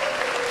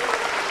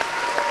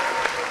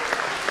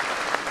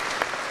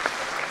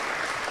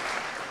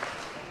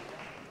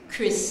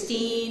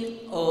 Christine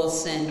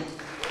Olson.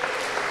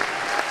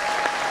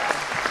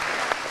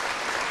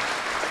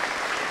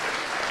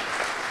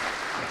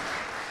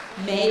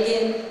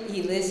 Megan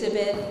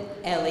Elizabeth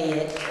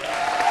Elliott.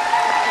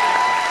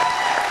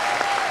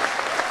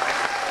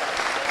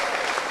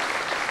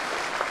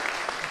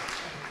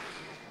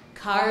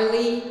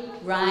 Carly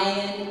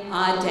Ryan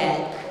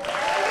Audette.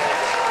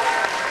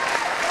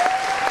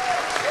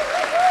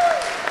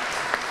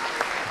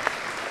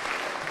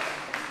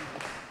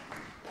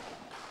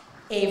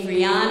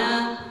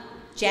 Avriana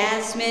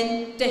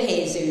Jasmine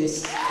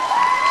DeJesus.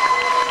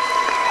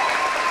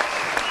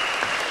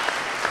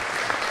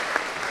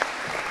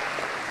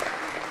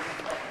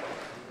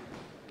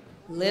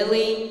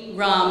 Lily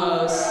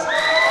Ramos.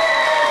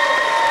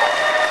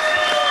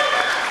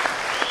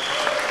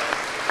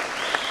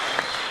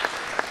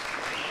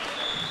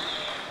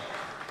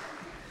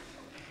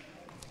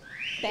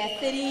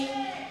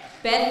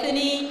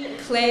 Bethany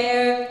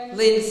Claire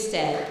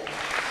Lindstedt.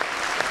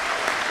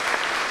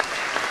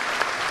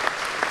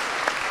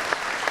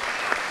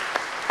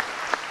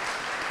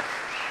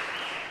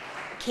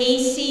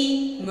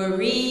 Casey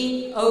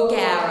Marie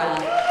O'Gara.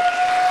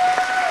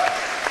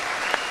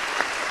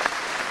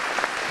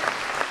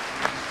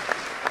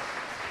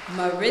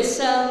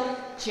 Marissa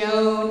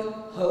Joan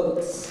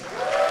Holtz.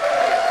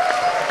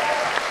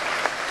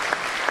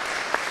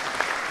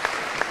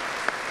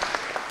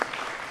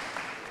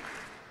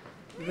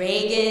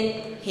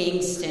 Reagan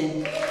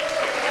Hingston.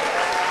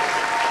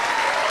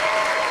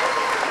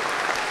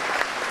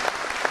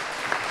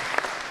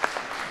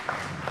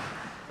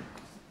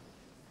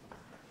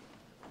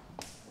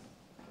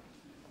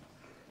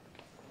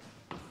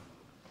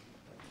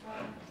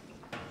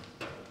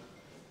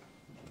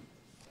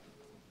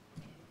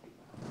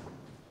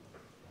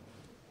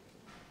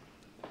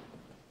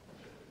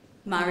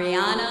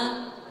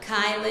 Mariana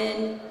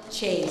Kylan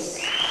Chase.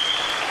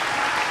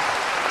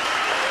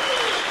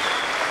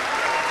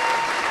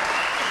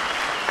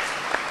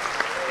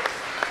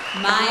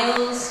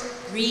 Miles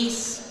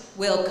Reese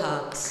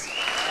Wilcox.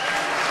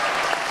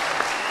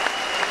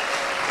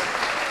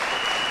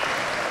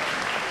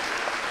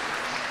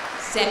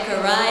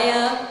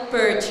 Zechariah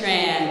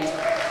Bertrand.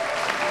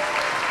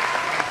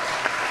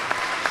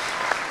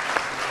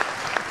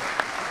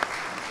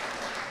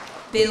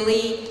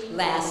 Billy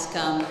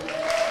Lascombe.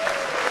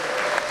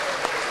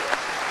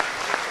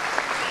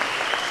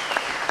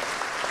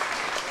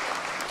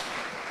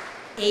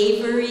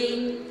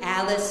 Avery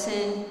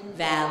Allison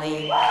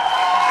Valley.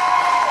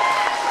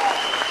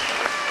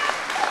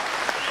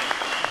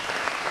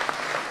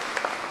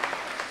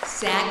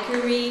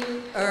 Zachary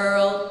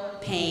Earl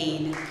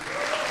Payne.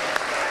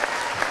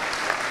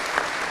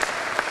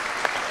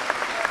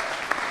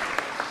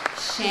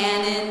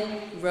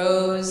 Shannon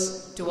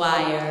Rose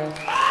Dwyer.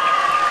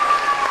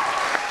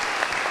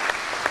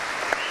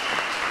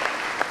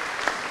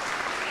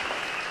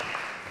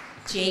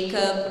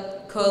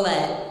 Jacob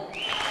Collette.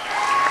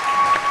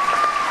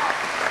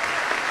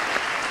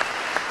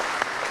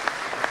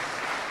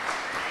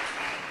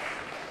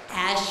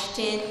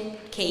 Ashton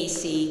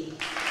Casey.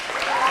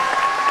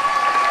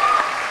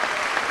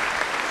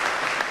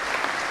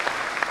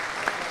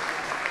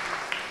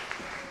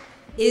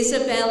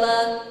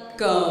 Isabella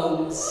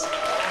Gomes.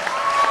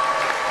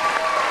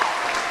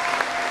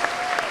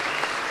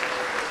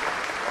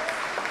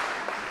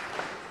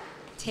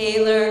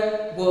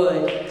 Taylor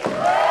Wood.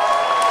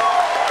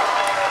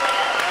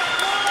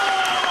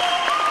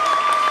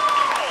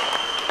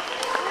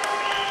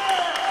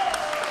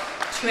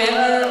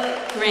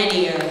 Trevor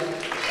Grenier.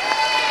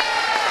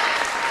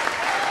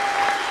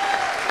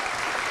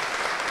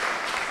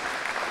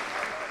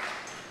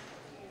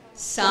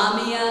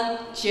 Samia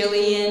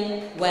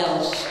Jillian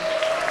Welsh.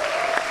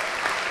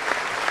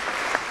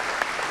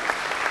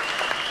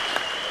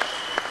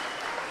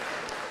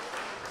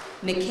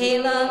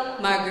 Michaela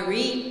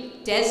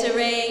Marguerite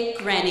Desiree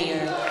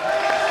Grenier.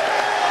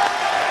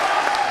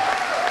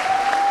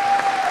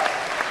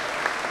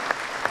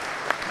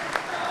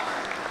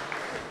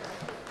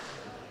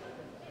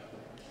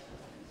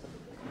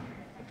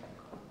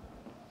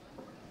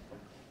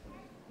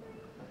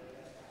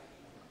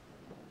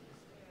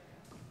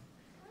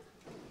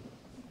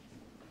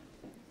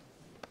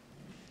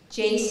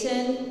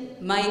 Jason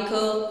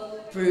Michael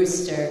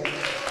Brewster.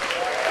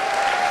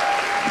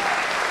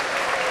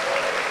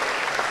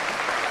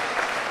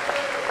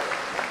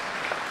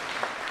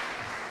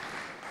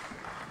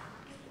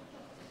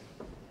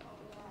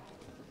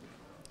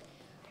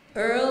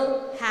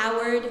 Earl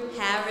Howard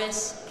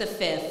Harris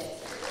V.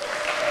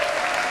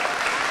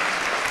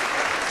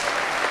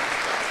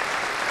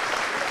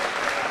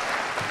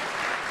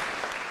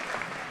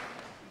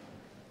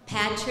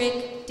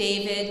 Patrick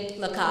David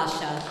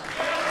Lakasha.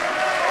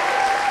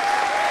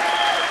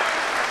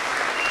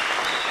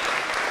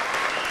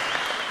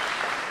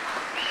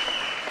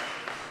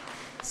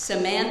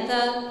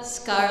 Samantha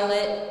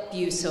Scarlett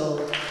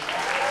Busold.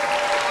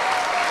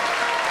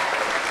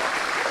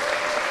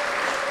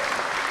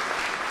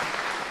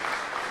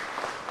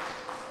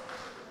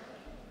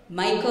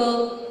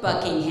 Michael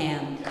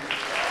Buckingham.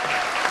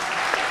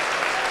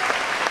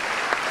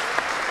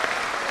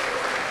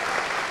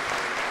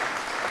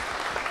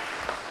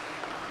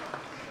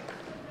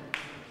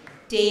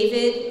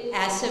 David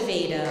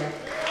Acevedo.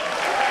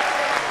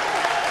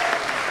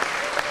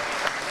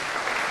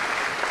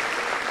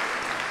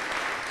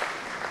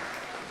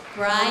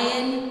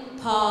 Brian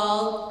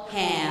Paul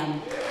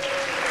Ham.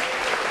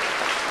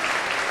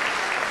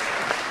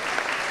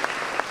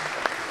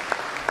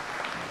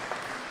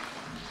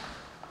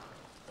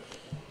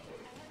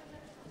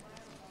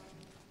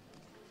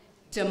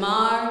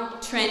 Damar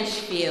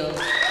Trenchfield.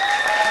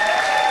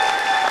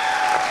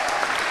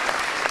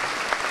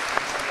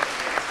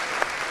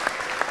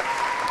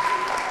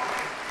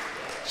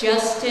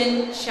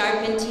 Justin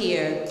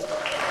Charpentier.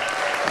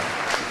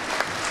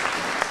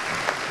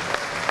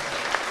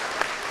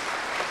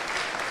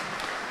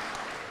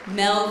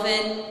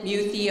 Melvin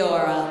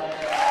Muthiora.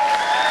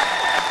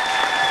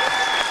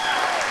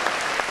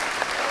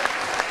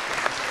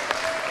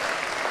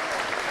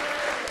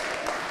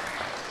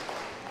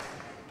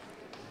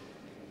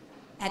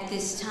 At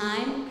this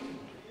time,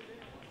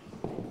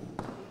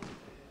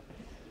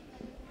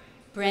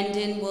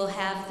 Brendan will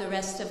have the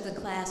rest of the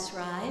class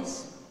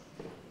rise.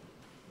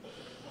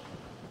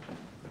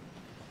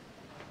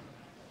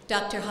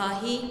 Dr.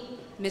 Hahi,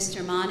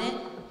 Mr. Monnet,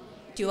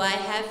 do I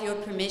have your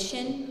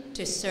permission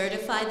to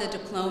certify the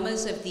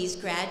diplomas of these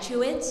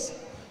graduates?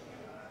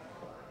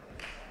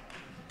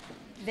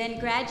 Then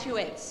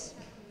graduates,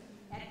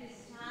 at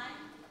this time,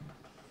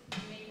 you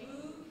may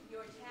move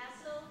your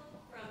tassel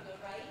from the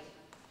right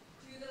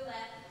to the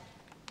left.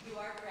 You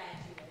are graduates.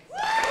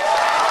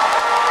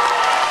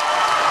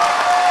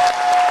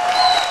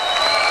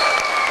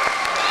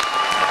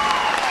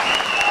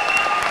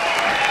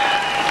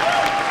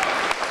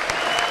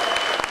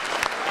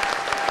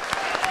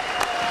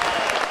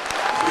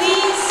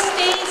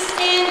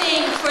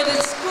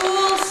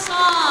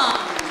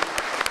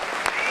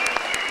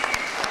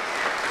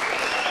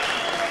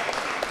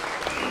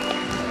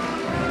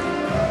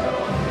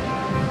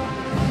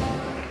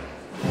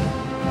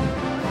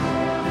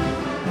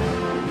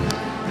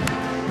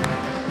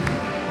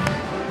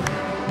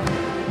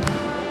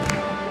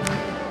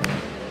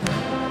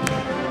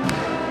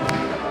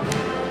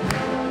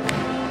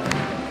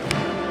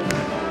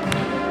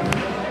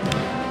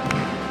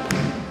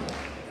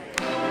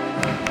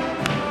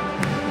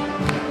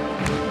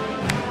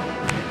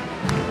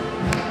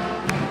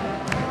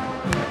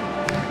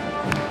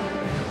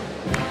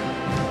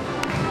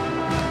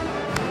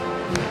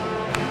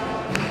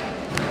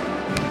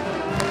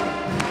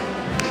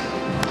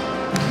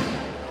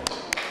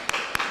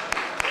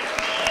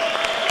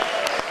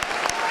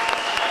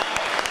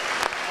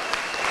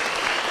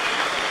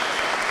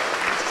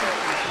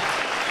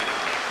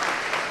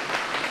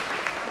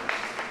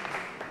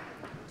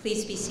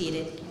 Please be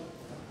seated.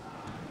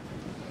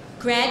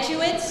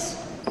 Graduates,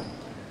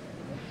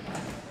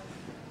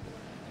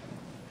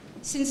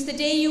 since the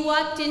day you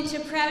walked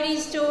into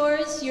Prouty's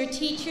doors, your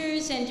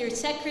teachers and your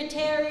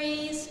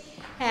secretaries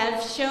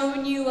have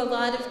shown you a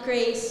lot of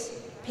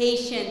grace,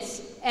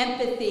 patience,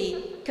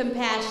 empathy,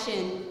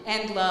 compassion,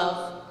 and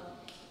love.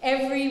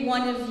 Every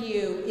one of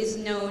you is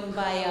known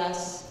by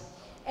us.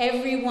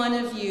 Every one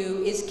of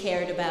you is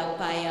cared about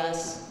by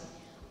us.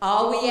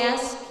 All we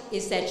ask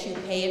is that you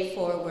pay it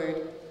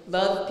forward.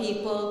 Love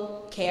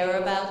people,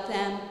 care about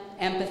them,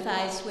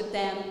 empathize with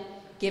them,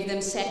 give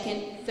them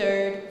second,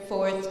 third,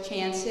 fourth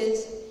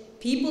chances.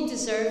 People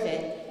deserve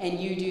it, and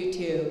you do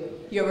too.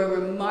 You're a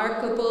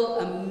remarkable,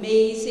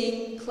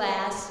 amazing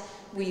class.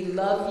 We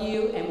love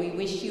you, and we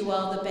wish you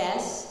all the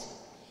best.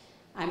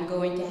 I'm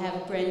going to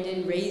have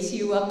Brendan raise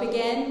you up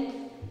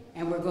again,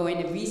 and we're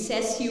going to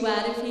recess you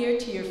out of here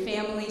to your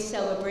family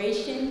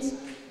celebrations.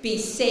 Be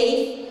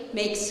safe,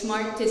 make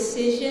smart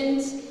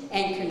decisions,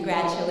 and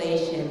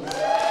congratulations.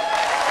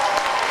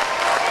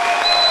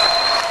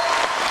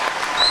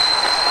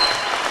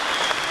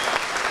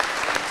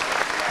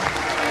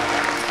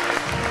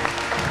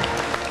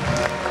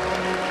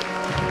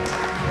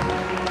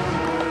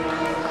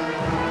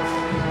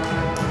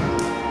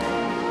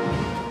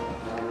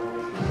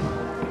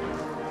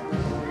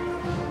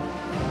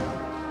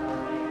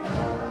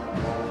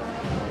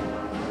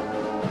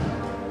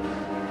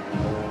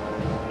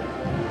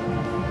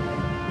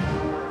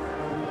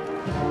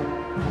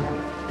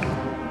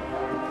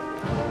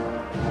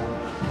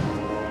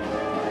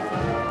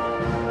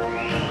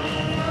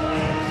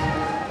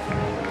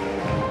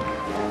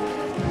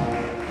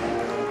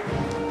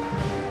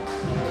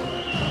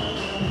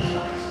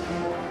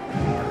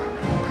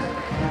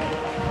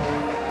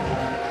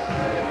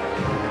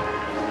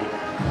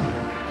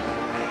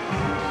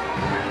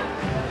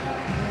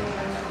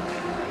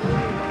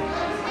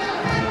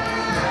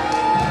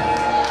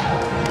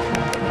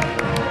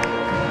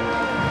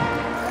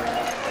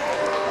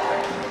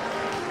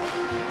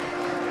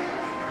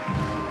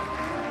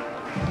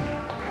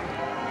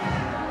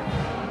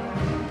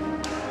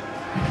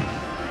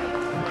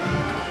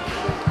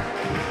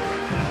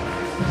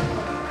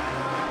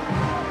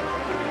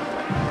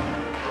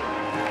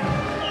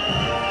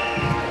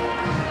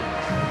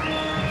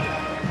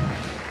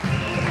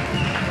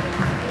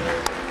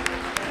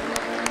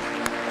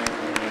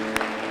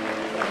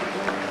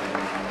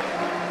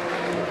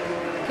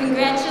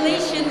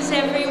 Congratulations,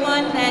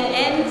 everyone. That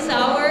ends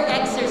our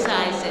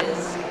exercises.